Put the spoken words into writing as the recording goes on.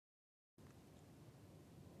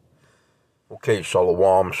Okay,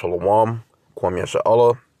 shalom, shalom, kwam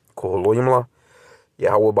yasha'Allah, koholoyimla,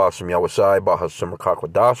 Yahweh Bashim Yahushai, Bahashim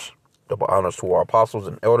Rakakwadash, double honors to our apostles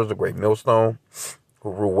and elders, the great millstone,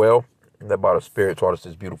 who rule well, and that by the Spirit taught us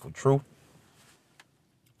this beautiful truth.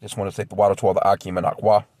 Just want to take the water to all the H.I.M and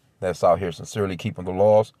Akwa that's out here sincerely keeping the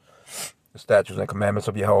laws, the statutes and commandments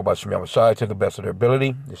of Yahweh Bashim Yahushai to the best of their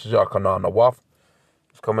ability. This is Yakanan Nawaf.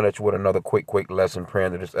 Just coming at you with another quick lesson,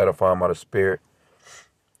 praying that it's edifying by the Spirit.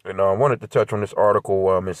 And I wanted to touch on this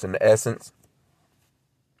article. It's in the essence.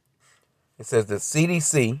 It says the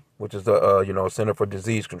CDC, which is the Center for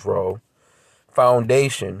Disease Control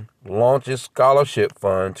Foundation, launches scholarship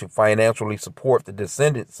fund to financially support the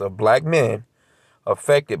descendants of black men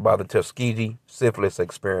affected by the Tuskegee syphilis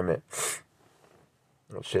experiment.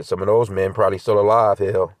 Oh, shit, some of those men probably still alive.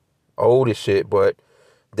 Hell, old as shit, but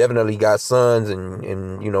definitely got sons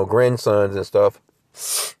and grandsons and stuff.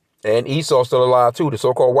 And Esau's still alive too, the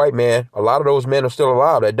so-called white man. A lot of those men are still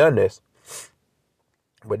alive that done this.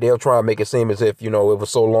 But they'll try and make it seem as if, it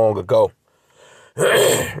was so long ago.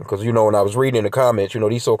 Because, when I was reading the comments,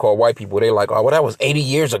 these so-called white people, they like, oh, well, that was 80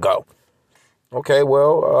 years ago. Okay,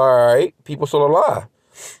 well, all right. People still alive.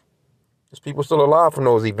 There's people still alive from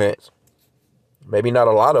those events. Maybe not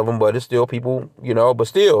a lot of them, but it's still people, but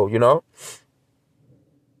still,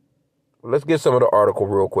 Let's get some of the article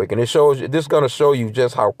real quick. And this is going to show you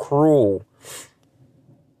just how cruel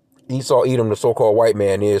Esau Edom, the so-called white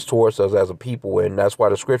man, is towards us as a people. And that's why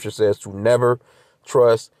the scripture says to never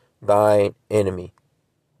trust thine enemy.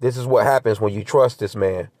 This is what happens when you trust this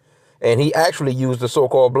man. And he actually used the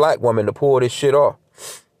so-called black woman to pull this shit off.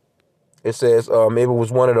 It says it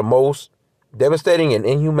was one of the most devastating and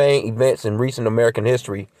inhumane events in recent American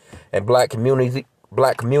history. And black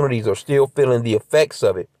communities are still feeling the effects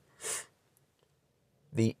of it.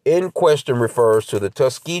 The in question refers to the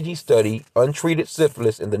Tuskegee study, untreated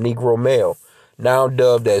syphilis in the Negro male, now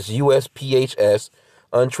dubbed as USPHS,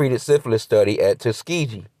 untreated syphilis study at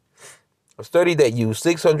Tuskegee. A study that used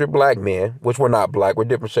 600 black men, which were not black, we're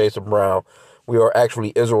different shades of brown. We are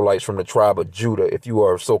actually Israelites from the tribe of Judah. If you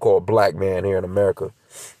are a so-called black man here in America,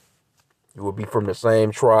 you will be from the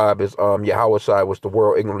same tribe as Yahushai, which the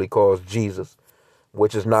world ignorantly calls Jesus,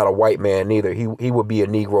 which is not a white man neither. He would be a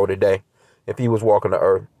Negro today if he was walking the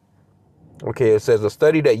earth. Okay, it says a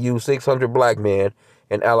study that used 600 black men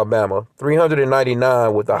in Alabama,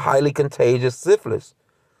 399 with a highly contagious syphilis,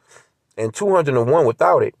 and 201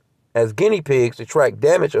 without it. As guinea pigs to track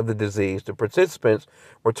damage of the disease, the participants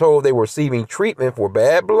were told they were receiving treatment for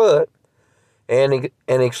bad blood, and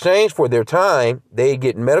in exchange for their time, they'd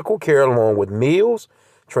get medical care along with meals,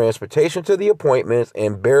 transportation to the appointments,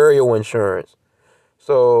 and burial insurance.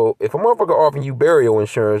 So if a motherfucker offering you burial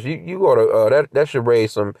insurance, you ought to that should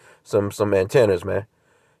raise some antennas, man.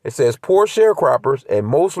 It says poor sharecroppers and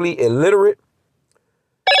mostly illiterate.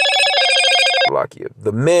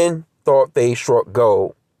 The men thought they struck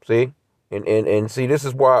gold. See, and see, this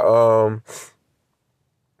is why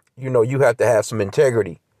you have to have some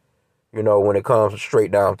integrity, when it comes straight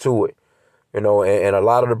down to it, and a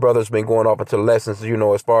lot of the brothers been going off into lessons,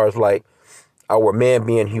 as far as like our men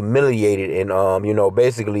being humiliated and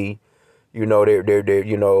basically, they're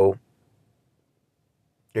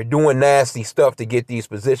doing nasty stuff to get these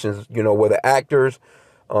positions, whether actors,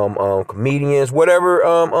 comedians, whatever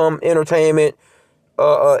entertainment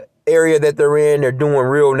area that they're in, they're doing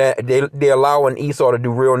real they're allowing Esau to do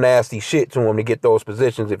real nasty shit to them to get those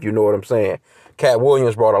positions, if you know what I'm saying. Cat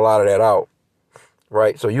Williams brought a lot of that out,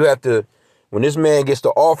 right? So you have to, when this man gets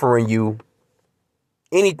to offering you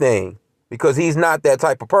anything, because he's not that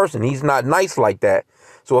type of person. He's not nice like that.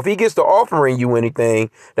 So if he gets to offering you anything,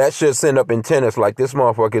 that should send up antennas like this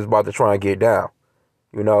motherfucker is about to try and get down.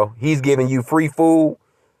 He's giving you free food,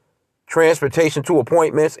 transportation to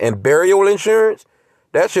appointments, and burial insurance.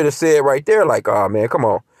 That should have said right there, like, oh, man, come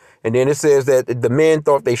on. And then it says that the men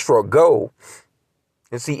thought they struck gold.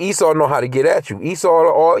 And see, Esau know how to get at you.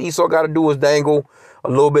 All Esau got to do is dangle a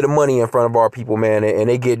little bit of money in front of our people, man, and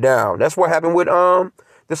they get down. That's what happened with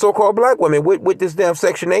the so-called black women with this damn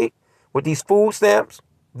Section 8, with these food stamps,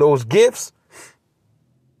 those gifts.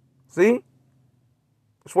 See?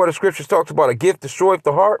 That's why the scriptures talks about a gift destroyeth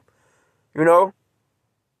the heart.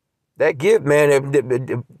 That gift, man,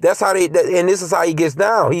 that's how and this is how he gets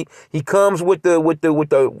down. He comes with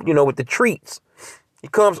the treats. He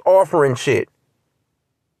comes offering shit.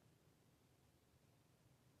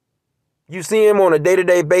 You see him on a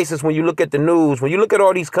day-to-day basis when you look at the news, when you look at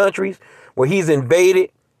all these countries where he's invaded,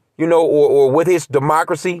 or with his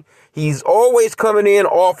democracy, he's always coming in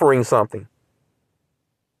offering something.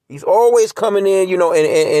 He's always coming in,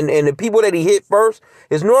 and the people that he hit first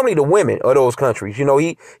is normally the women of those countries.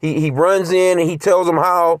 He runs in and he tells them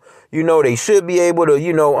how, they should be able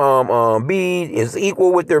to, be is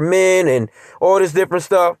equal with their men and all this different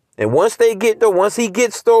stuff. And once he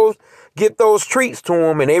gets those treats to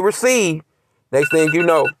them and they receive, next thing you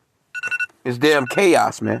know, it's damn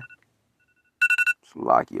chaos, man. It's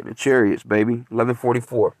Lakia, the Chariots, baby.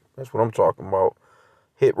 11:44. That's what I'm talking about.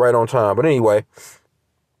 Hit right on time. But anyway,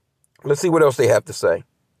 let's see what else they have to say.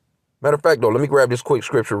 Matter of fact, though, let me grab this quick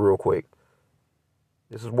scripture real quick.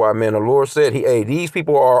 This is why, man, the Lord said, these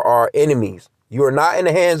people are our enemies. You are not in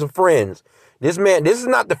the hands of friends. This is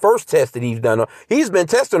not the first test that he's done. He's been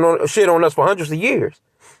testing shit on us for hundreds of years.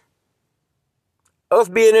 Us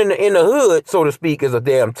being in the hood, so to speak, is a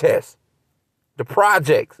damn test. The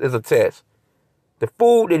projects is a test. The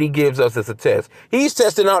food that he gives us is a test. He's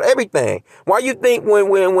testing out everything. Why you think when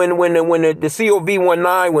the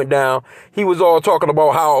COV-19 went down, he was all talking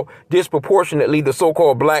about how disproportionately the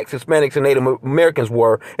so-called blacks, Hispanics, and Native Americans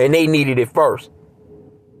were, and they needed it first.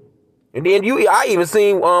 And then I even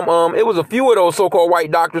seen it was a few of those so-called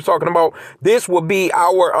white doctors talking about this would be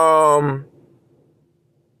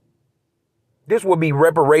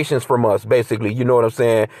reparations from us, basically. You know what I'm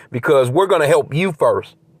saying? Because we're gonna help you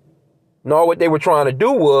first. No, what they were trying to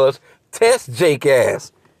do was test Jake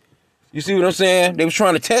ass. You see what I'm saying? They was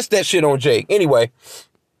trying to test that shit on Jake. Anyway,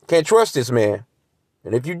 can't trust this man.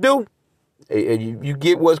 And if you do, you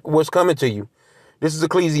get what's coming to you. This is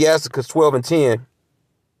Ecclesiasticus 12:10.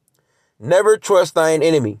 Never trust thine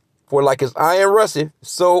enemy, for like his iron rusteth,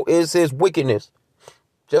 so is his wickedness.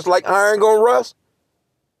 Just like iron gonna rust,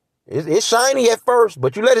 it's shiny at first,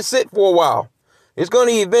 but you let it sit for a while. It's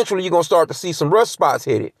gonna eventually, you're gonna start to see some rust spots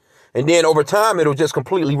hit it. And then over time, it'll just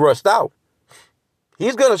completely rust out.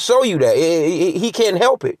 He's going to show you that. He can't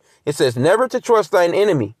help it. It says, never to trust thine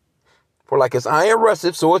enemy. For like his iron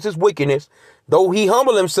rusteth, so is his wickedness. Though he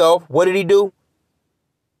humble himself, what did he do?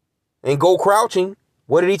 And go crouching.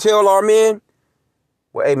 What did he tell our men?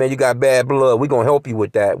 Well, hey, man, you got bad blood. We're going to help you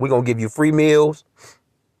with that. We're going to give you free meals.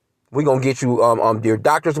 We're going to get you your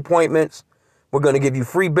doctor's appointments. We're going to give you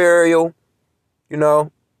free burial,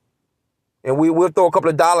 And we'll throw a couple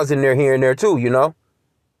of dollars in there here and there too,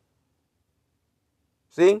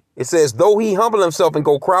 See? It says, though he humble himself and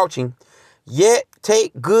go crouching, yet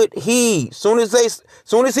take good heed. Soon as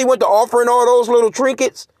he went to offering all those little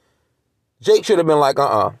trinkets, Jake should have been like,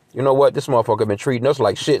 you know what? This motherfucker been treating us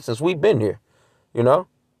like shit since we've been here.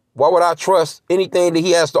 Why would I trust anything that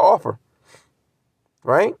he has to offer?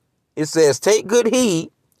 Right? It says, take good heed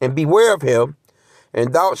and beware of him.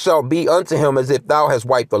 And thou shalt be unto him as if thou hast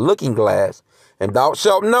wiped a looking glass, and thou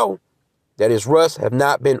shalt know that his rust have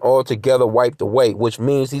not been altogether wiped away, which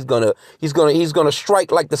means he's gonna strike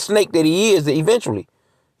like the snake that he is eventually.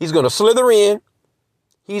 He's gonna slither in,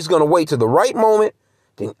 he's gonna wait to the right moment,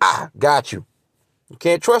 then got you. You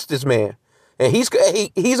can't trust this man. And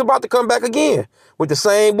he's about to come back again with the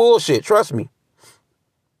same bullshit, trust me.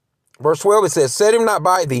 Verse 12, it says, set him not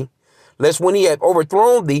by thee, lest when he have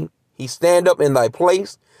overthrown thee, he stand up in thy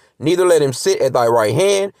place, neither let him sit at thy right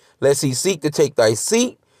hand, lest he seek to take thy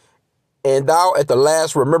seat, and thou at the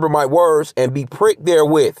last remember my words and be pricked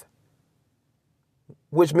therewith.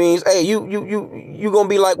 Which means, hey, you gonna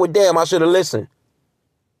be like, well, damn, I should have listened.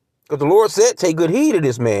 Because the Lord said, take good heed of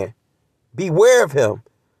this man. Beware of him.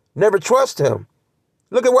 Never trust him.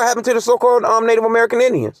 Look at what happened to the so-called Native American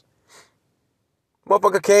Indians.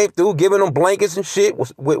 Motherfucker came through giving them blankets and shit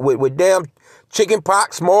with damn chicken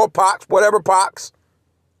pox, small pox, whatever pox.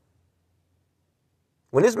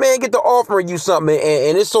 When this man get to offering you something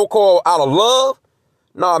and it's so-called out of love,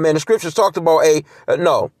 nah, man, the scriptures talked about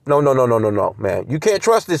no, man. You can't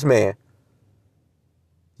trust this man.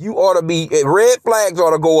 You ought to be, red flags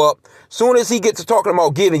ought to go up soon as he gets to talking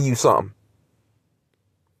about giving you something.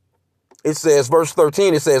 It says, verse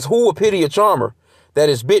 13, it says, who will pity a charmer that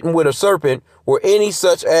is bitten with a serpent, or any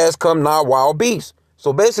such as come nigh wild beasts?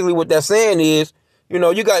 So basically what that's saying is, you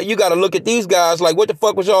got to look at these guys like, what the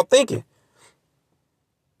fuck was y'all thinking?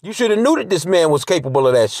 You should have knew that this man was capable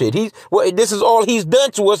of that shit. This is all he's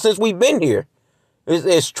done to us since we've been here.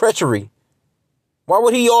 It's treachery. Why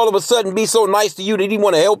would he all of a sudden be so nice to you that he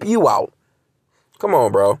want to help you out? Come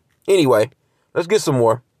on, bro. Anyway, let's get some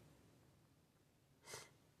more.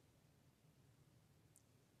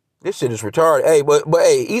 This shit is retarded. Hey, but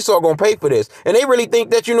hey, Esau gonna pay for this. And they really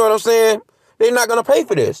think that, you know what I'm saying? They're not gonna pay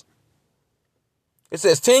for this. It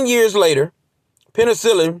says 10 years later,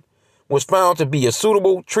 penicillin was found to be a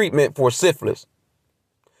suitable treatment for syphilis.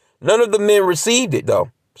 None of the men received it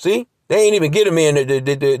though. See? They ain't even get him in.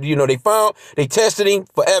 They tested him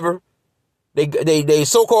forever. They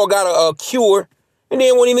so-called got a cure and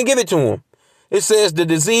then won't even give it to them. It says the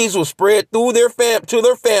disease was spread through to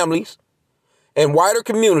their families and wider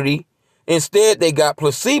community. Instead, they got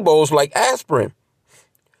placebos like aspirin.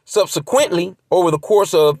 Subsequently, over the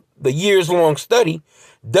course of the years-long study,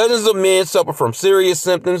 dozens of men suffer from serious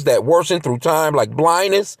symptoms that worsen through time, like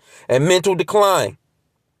blindness and mental decline.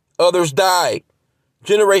 Others died.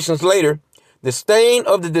 Generations later, the stain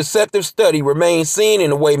of the deceptive study remains seen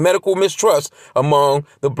in the way medical mistrust among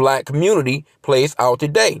the black community plays out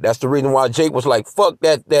today. That's the reason why Jake was like, fuck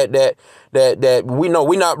that we know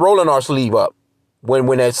we're not rolling our sleeve up when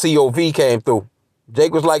that COV came through.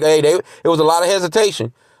 Jake was like, hey, it was a lot of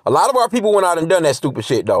hesitation. A lot of our people went out and done that stupid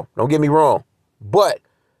shit, though. Don't get me wrong. But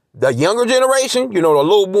the younger generation, a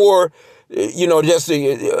little more, a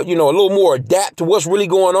little more adapt to what's really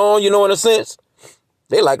going on, in a sense.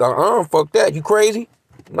 They like, fuck that. You crazy?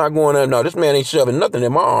 I'm not going there. No, this man ain't shoving nothing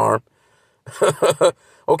in my arm.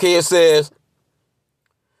 Okay, it says,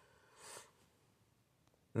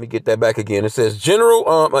 let me get that back again. It says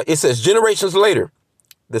generations later,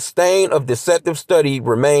 the stain of deceptive study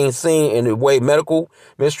remains seen in the way medical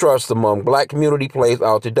mistrust among black community plays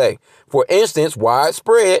out today. For instance,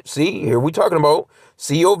 widespread, see, here we talking about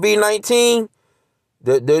COVID-19,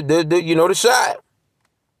 the shot.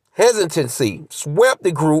 Hesitancy swept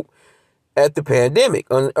the group at the pandemic.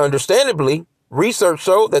 Understandably, research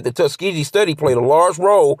showed that the Tuskegee study played a large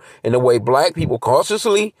role in the way black people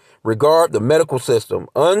cautiously regard the medical system,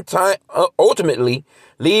 ultimately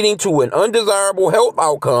leading to an undesirable health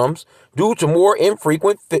outcomes due to more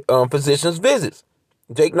infrequent physicians' visits.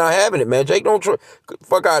 Jake not having it, man. Jake don't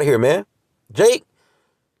fuck out of here, man. Jake,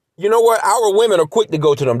 you know what? Our women are quick to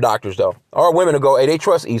go to them doctors, though. Our women will go, hey, they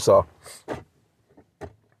trust Esau.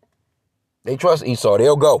 They trust Esau.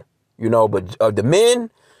 They'll go, but the men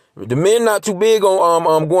not too big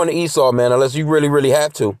on going to Esau, man, unless you really, really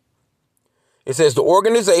have to. It says the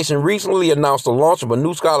organization recently announced the launch of a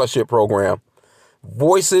new scholarship program,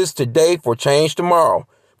 Voices Today for Change Tomorrow,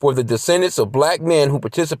 for the descendants of black men who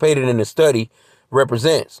participated in the study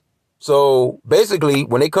represents. So basically,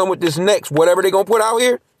 when they come with this next, whatever they're going to put out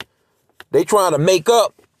here, they trying to make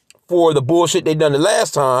up for the bullshit they done the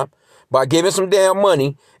last time by giving some damn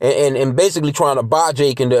money and basically trying to buy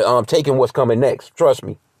Jake into taking what's coming next. Trust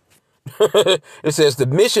me. It says the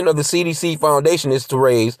mission of the CDC Foundation is to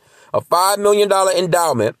raise a $5 million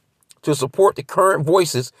endowment to support the current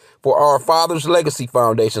Voices for Our Father's Legacy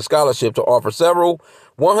Foundation scholarship to offer several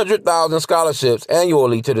 100,000 scholarships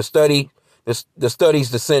annually to the study's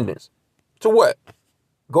descendants. To what?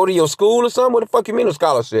 Go to your school or something? What the fuck you mean a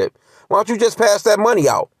scholarship? Why don't you just pass that money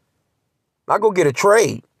out? I go get a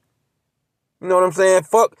trade. You know what I'm saying?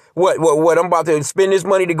 Fuck. What? I'm about to spend this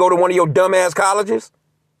money to go to one of your dumbass colleges?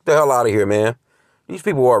 Get the hell out of here, man. These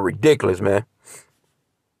people are ridiculous, man.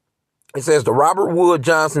 It says the Robert Wood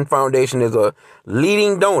Johnson Foundation is a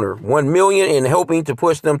leading donor, $1 million in helping to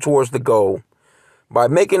push them towards the goal. By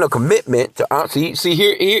making a commitment to see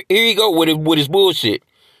here you go with his bullshit.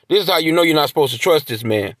 This is how you know you're not supposed to trust this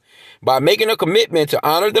man. By making a commitment to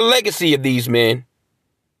honor the legacy of these men,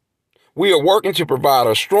 we are working to provide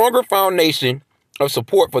a stronger foundation of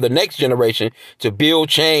support for the next generation to build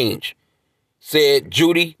change, said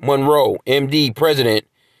Judy Monroe, MD, President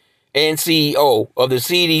and CEO of the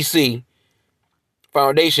CDC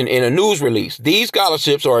Foundation in a news release. These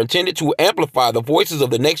scholarships are intended to amplify the voices of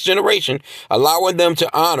the next generation, allowing them to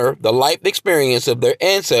honor the life experience of their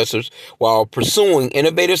ancestors while pursuing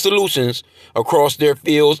innovative solutions across their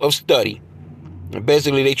fields of study. And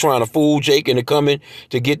basically, they trying to fool Jake into coming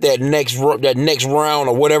to get that next round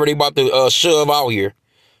or whatever they about to shove out here.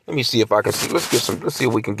 Let me see if I can see. Let's see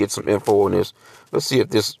if we can get some info on this. Let's see if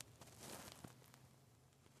this.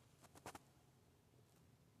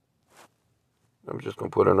 I'm just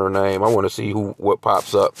going to put in her name. I want to see what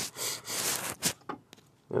pops up.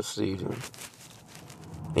 Let's see.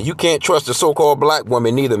 And you can't trust the so-called black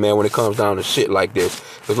woman neither, man, when it comes down to shit like this.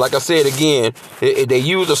 Because like I said again, they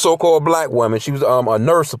used a so-called black woman. She was a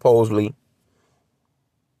nurse, supposedly.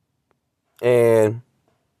 And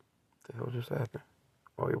what the hell just happened?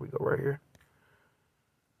 Oh, here we go, right here.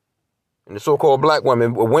 And the so-called black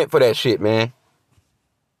woman went for that shit, man.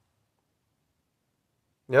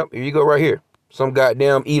 Yep, here you go right here. Some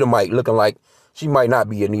goddamn Edomite looking like she might not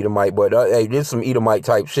be an Edomite, but hey, this is some Edomite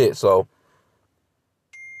type shit. So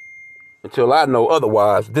until I know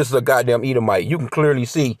otherwise, this is a goddamn Edomite. You can clearly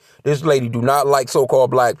see this lady do not like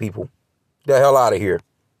so-called black people. Get the hell out of here.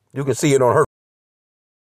 You can see it on her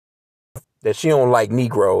that she don't like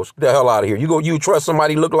Negroes. Get the hell out of here. You trust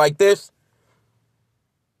somebody look like this?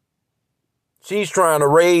 She's trying to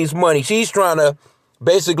raise money. She's trying to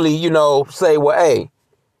basically, you know, say, well, hey,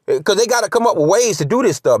 because they got to come up with ways to do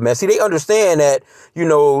this stuff, man. See, they understand that, you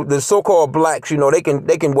know, the so-called blacks, you know, they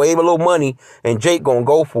can wave a little money and Jake gonna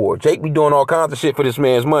go for it. Jake be doing all kinds of shit for this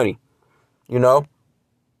man's money, you know.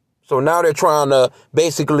 So now they're trying to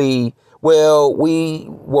basically, well, we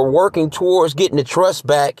were working towards getting the trust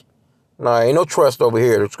back. No, ain't no trust over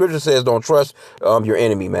here. The scripture says don't trust your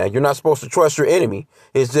enemy, man. You're not supposed to trust your enemy.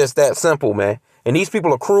 It's just that simple, man. And these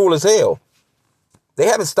people are cruel as hell. They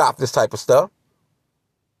haven't stopped this type of stuff.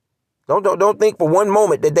 Don't think for one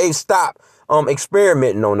moment that they've stopped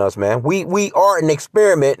experimenting on us, man. We are an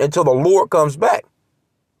experiment until the Lord comes back.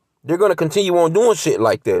 They're going to continue on doing shit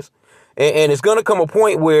like this. And it's going to come a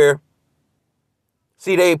point where,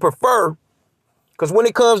 see, they prefer, because when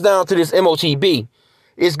it comes down to this MOTB,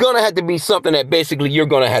 it's going to have to be something that basically you're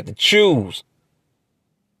going to have to choose.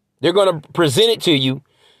 They're going to present it to you,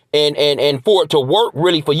 and for it to work,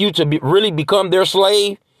 really, for you to really become their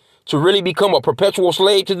slave, to really become a perpetual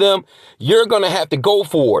slave to them, you're going to have to go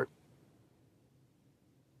for it.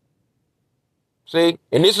 See,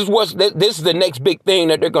 and this is the next big thing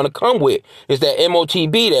that they're going to come with, is that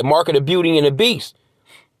MOTB, that mark of the beauty and the beast.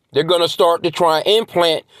 They're going to start to try and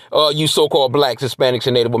implant you so-called blacks, Hispanics,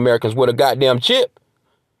 and Native Americans with a goddamn chip.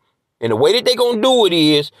 And the way that they're going to do it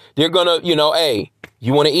is they're going to, you know, hey,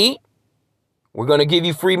 you want to eat? We're going to give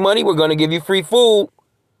you free money. We're going to give you free food.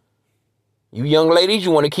 You young ladies,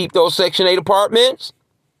 you want to keep those Section 8 apartments?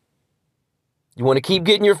 You want to keep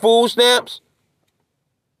getting your food stamps?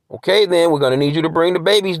 Okay, then we're going to need you to bring the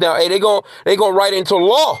babies down. Hey, they're going to write into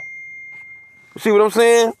law. See what I'm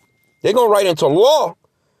saying? They're going to write into law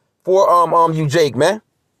for you, Jake, man.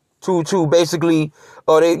 To basically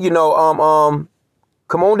they, you know,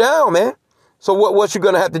 come on down, man. So what you're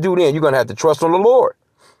going to have to do then? You're going to have to trust on the Lord.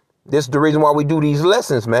 This is the reason why we do these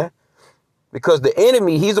lessons, man. Because the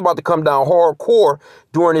enemy, he's about to come down hardcore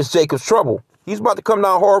during this Jacob's trouble. He's about to come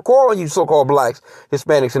down hardcore on you so-called blacks,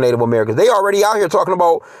 Hispanics, and Native Americans. They already out here talking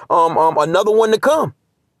about another one to come.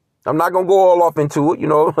 I'm not going to go all off into it, you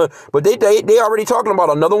know, but they already talking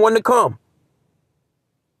about another one to come.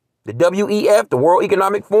 The WEF, the World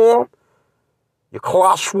Economic Forum, your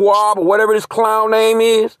Klaus Schwab, or whatever this clown name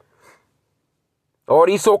is. All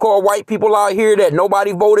these so-called white people out here that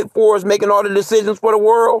nobody voted for is making all the decisions for the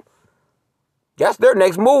world. That's their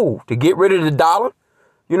next move, to get rid of the dollar.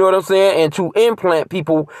 You know what I'm saying? And to implant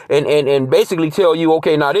people and basically tell you,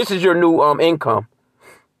 okay, now this is your new income.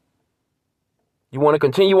 You want to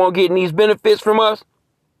continue on getting these benefits from us?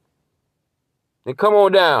 Then come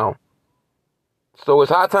on down. So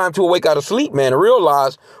it's high time to awake out of sleep, man, and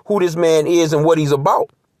realize who this man is and what he's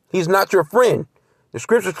about. He's not your friend. The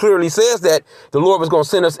scripture clearly says that the Lord was going to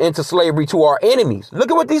send us into slavery to our enemies. Look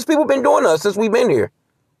at what these people been doing to us since we've been here.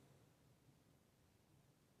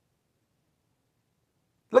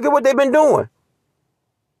 Look at what they've been doing.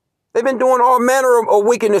 They've been doing all manner of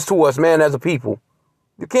wickedness to us, man, as a people.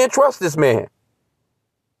 You can't trust this man.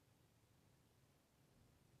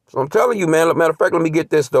 So I'm telling you, man, matter of fact, let me get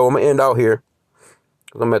this, though. I'm going to end out here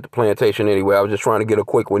because I'm at the plantation anyway. I was just trying to get a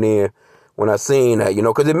quick one in when I seen that, you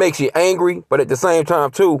know, because it makes you angry. But at the same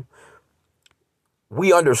time, too,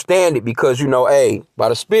 we understand it because, you know, hey, by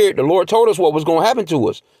the Spirit, the Lord told us what was going to happen to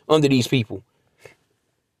us under these people.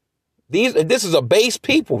 This is a base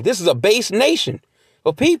people. This is a base nation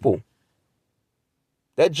of people.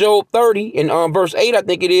 That Job 30 in verse 8, I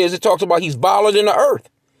think it is, it talks about he's viler than the earth.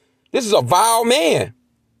 This is a vile man.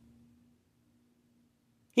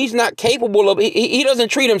 He's not capable of, he doesn't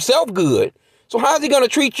treat himself good. So how is he going to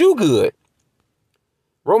treat you good?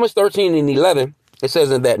 Romans 13 and 11, it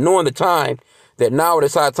says in that, knowing the time, that now it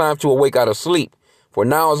is high time to awake out of sleep. For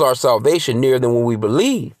now is our salvation nearer than when we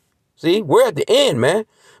believe. See, we're at the end, man.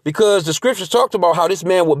 Because the scriptures talked about how this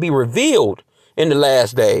man would be revealed in the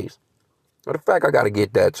last days. Matter of fact, I got to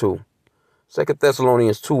get that too. 2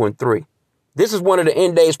 Thessalonians 2 and 3. This is one of the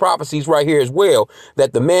end days prophecies right here as well.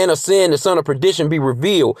 That the man of sin, the son of perdition, be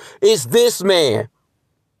revealed. It's this man.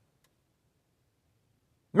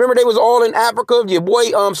 Remember they was all in Africa? Your boy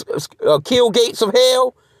Kill Gates of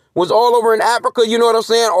Hell was all over in Africa. You know what I'm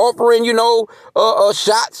saying? Offering, you know,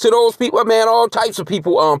 shots to those people. Man, all types of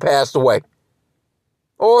people passed away.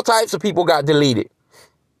 All types of people got deleted.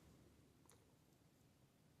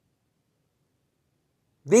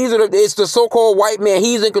 It's the so-called white man.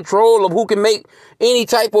 He's in control of who can make any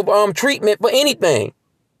type of treatment for anything.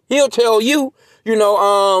 He'll tell you, you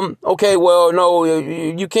know, okay, well, no,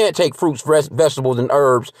 you can't take fruits, vegetables, and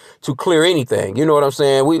herbs to clear anything. You know what I'm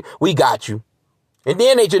saying? We got you. And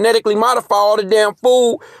then they genetically modify all the damn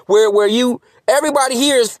food where everybody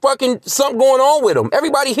here is fucking something going on with them.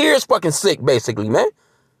 Everybody here is fucking sick, basically, man.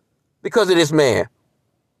 Because of this man.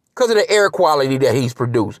 Because of the air quality that he's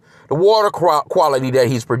produced, the water quality that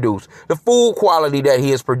he's produced, the food quality that he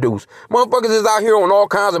has produced. Motherfuckers is out here on all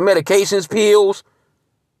kinds of medications, pills.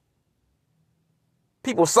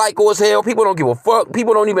 People psycho as hell. People don't give a fuck.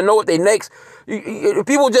 People don't even know what they next.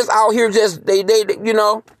 People just out here just, they you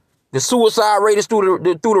know, the suicide rate is through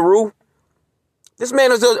the roof. This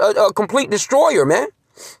man is a complete destroyer, man.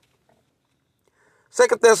 2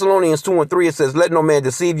 Thessalonians 2:3, it says, let no man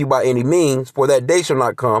deceive you by any means, for that day shall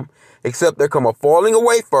not come, except there come a falling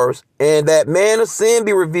away first, and that man of sin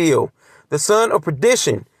be revealed, the son of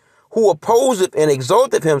perdition, who opposeth and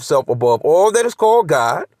exalteth himself above all that is called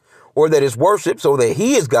God, or that is worshipped, so that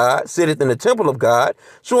he is God, sitteth in the temple of God,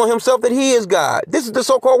 showing himself that he is God. This is the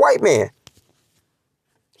so-called white man.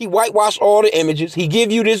 He whitewashed all the images. He give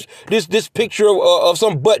you this picture of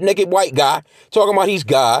some butt-naked white guy talking about he's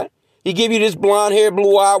God. He give you this blonde-haired,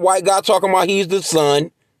 blue-eyed white guy talking about he's the son.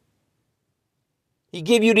 He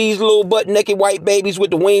give you these little butt-naked white babies with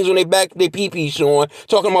the wings on their back, their pee-pee showing,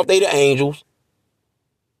 talking about they the angels.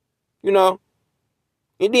 You know?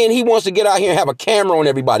 And then he wants to get out here and have a camera on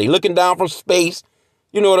everybody, looking down from space.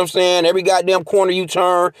 You know what I'm saying? Every goddamn corner you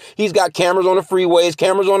turn, he's got cameras on the freeways,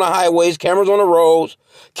 cameras on the highways, cameras on the roads,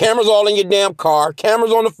 cameras all in your damn car,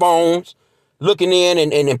 cameras on the phones, looking in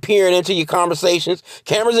and peering into your conversations,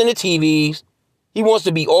 cameras in the TVs. He wants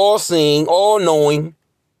to be all seeing, all knowing,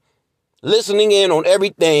 listening in on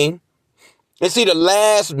everything. And see, the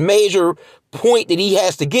last major point that he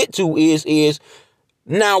has to get to is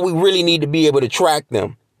now we really need to be able to track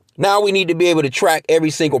them. Now we need to be able to track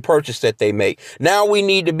every single purchase that they make. Now we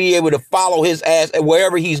need to be able to follow his ass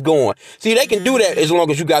wherever he's going. See, they can do that as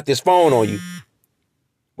long as you got this phone on you.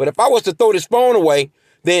 But if I was to throw this phone away,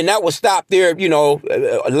 then that would stop their, you know,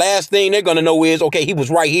 last thing they're going to know is, okay, he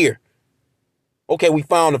was right here. Okay, we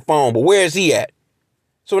found the phone, but where is he at?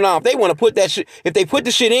 So now if they want to put that shit, if they put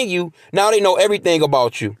the shit in you, now they know everything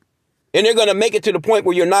about you. And they're going to make it to the point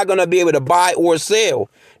where you're not going to be able to buy or sell.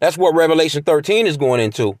 That's what Revelation 13 is going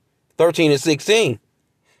into. 13 and 16.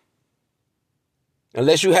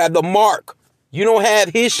 Unless you have the mark. You don't have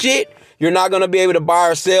his shit, you're not going to be able to buy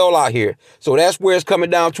or sell out here. So that's where it's coming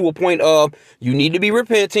down to a point of you need to be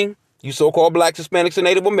repenting. You so-called blacks, Hispanics, and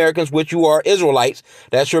Native Americans, which you are Israelites.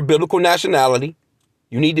 That's your biblical nationality.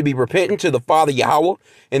 You need to be repenting to the Father Yahweh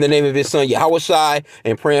in the name of his son Yahweh Shai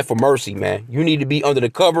and praying for mercy, man. You need to be under the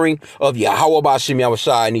covering of Yahweh Bashim Yahweh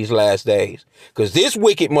Shai in these last days. Because this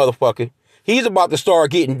wicked motherfucker, he's about to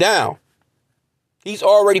start getting down. He's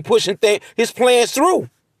already pushing his plans through.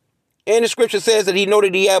 And the scripture says that he know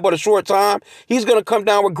that he had but a short time. He's going to come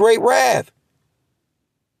down with great wrath.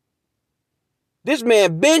 This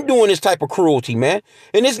man been doing this type of cruelty, man.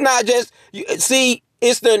 And it's not just, see,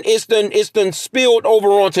 it's done spilled over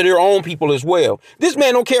onto their own people as well. This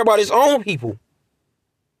man don't care about his own people.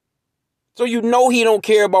 So you know he don't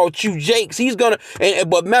care about you Jakes. He's going to,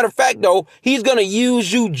 but matter of fact, though, he's going to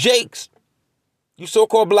use you Jakes, you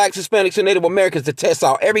so-called blacks, Hispanics, and Native Americans, to test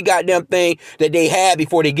out every goddamn thing that they have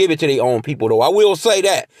before they give it to their own people, though. I will say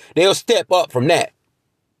that. They'll step up from that.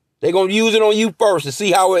 They're going to use it on you first to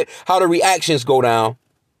see how the reactions go down.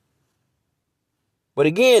 But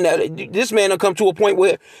again, this man will come to a point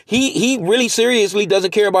where he really seriously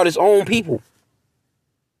doesn't care about his own people.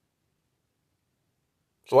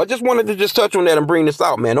 So I just wanted to just touch on that and bring this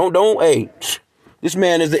out, man. Hey, this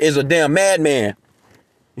man is a damn madman.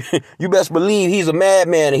 You best believe he's a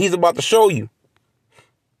madman and he's about to show you.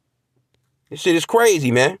 This shit is crazy,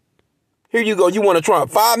 man. Here you go. You want to try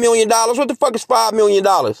 $5 million? What the fuck is $5 million?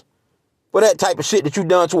 For that type of shit that you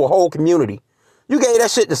done to a whole community. You gave that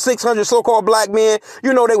shit to 600 so-called black men.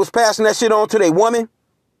 You know they was passing that shit on to their woman.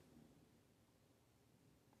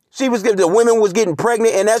 The women was getting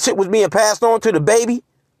pregnant and that shit was being passed on to the baby.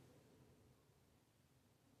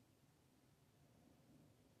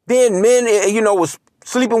 Then men, was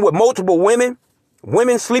sleeping with multiple women.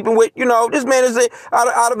 Women sleeping with, this man is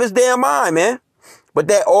out of his damn mind, man. But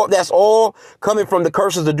that's all coming from the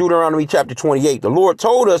curses of Deuteronomy chapter 28. The Lord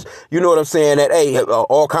told us, you know what I'm saying, that, hey,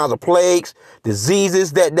 all kinds of plagues,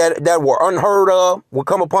 diseases that were unheard of will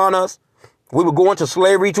come upon us. We will go into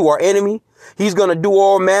slavery to our enemy. He's going to do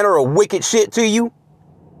all manner of wicked shit to you.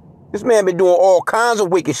 This man been doing all kinds of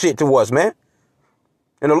wicked shit to us, man.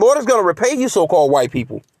 And the Lord is going to repay you so-called white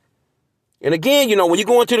people. And again, when you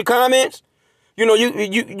go into the comments,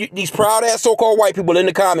 you these proud ass so-called white people in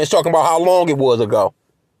the comments talking about how long it was ago.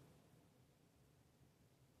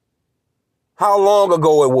 How long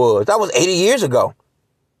ago it was. That was 80 years ago.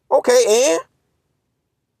 Okay, and?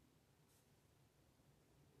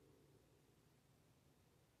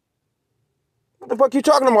 What the fuck you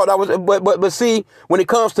talking about? But see, when it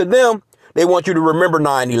comes to them, They want you to remember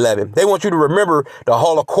 9/11. They want you to remember the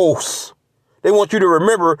Holocaust. They want you to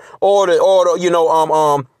remember all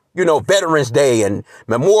the Veterans Day and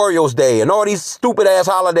Memorials Day and all these stupid ass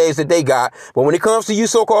holidays that they got. But when it comes to you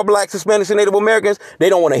so-called blacks, Hispanics, and Native Americans, they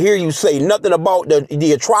don't want to hear you say nothing about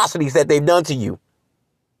the atrocities that they've done to you.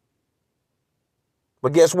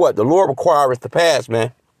 But guess what? The Lord requires us to pass,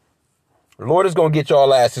 man. The Lord is going to get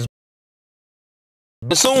y'all asses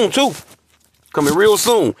soon, too. Coming real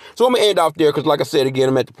soon. So I'm going to end off there because, like I said, again,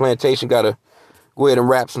 I'm at the plantation. Got to go ahead and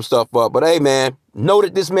wrap some stuff up. But, hey, man, know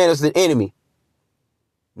that this man is the enemy.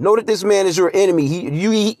 Know that this man is your enemy.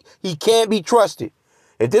 He can't be trusted.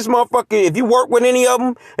 If this motherfucker, if you work with any of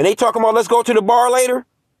them and they talking about let's go to the bar later,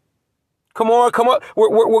 come on, come up.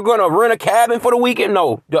 We're going to rent a cabin for the weekend.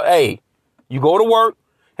 No. Hey, you go to work.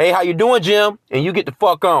 Hey, how you doing, Jim? And you get the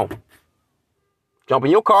fuck on. Jump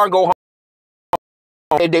in your car and go home.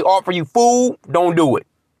 If they offer you food, don't do it.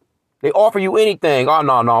 They offer you anything. Oh,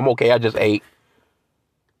 no, I'm okay. I just ate.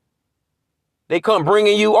 They come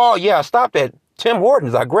bringing you, oh, yeah, I stopped at Tim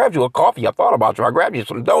Hortons. I grabbed you a coffee. I thought about you. I grabbed you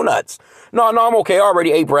some donuts. No, I'm okay. I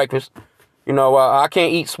already ate breakfast. I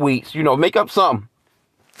can't eat sweets. Make up something.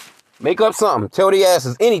 Make up something. Tell the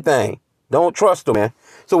asses anything. Don't trust them, man.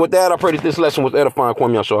 So with that, I pray that this lesson was edifying.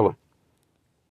 Kwame Yashala.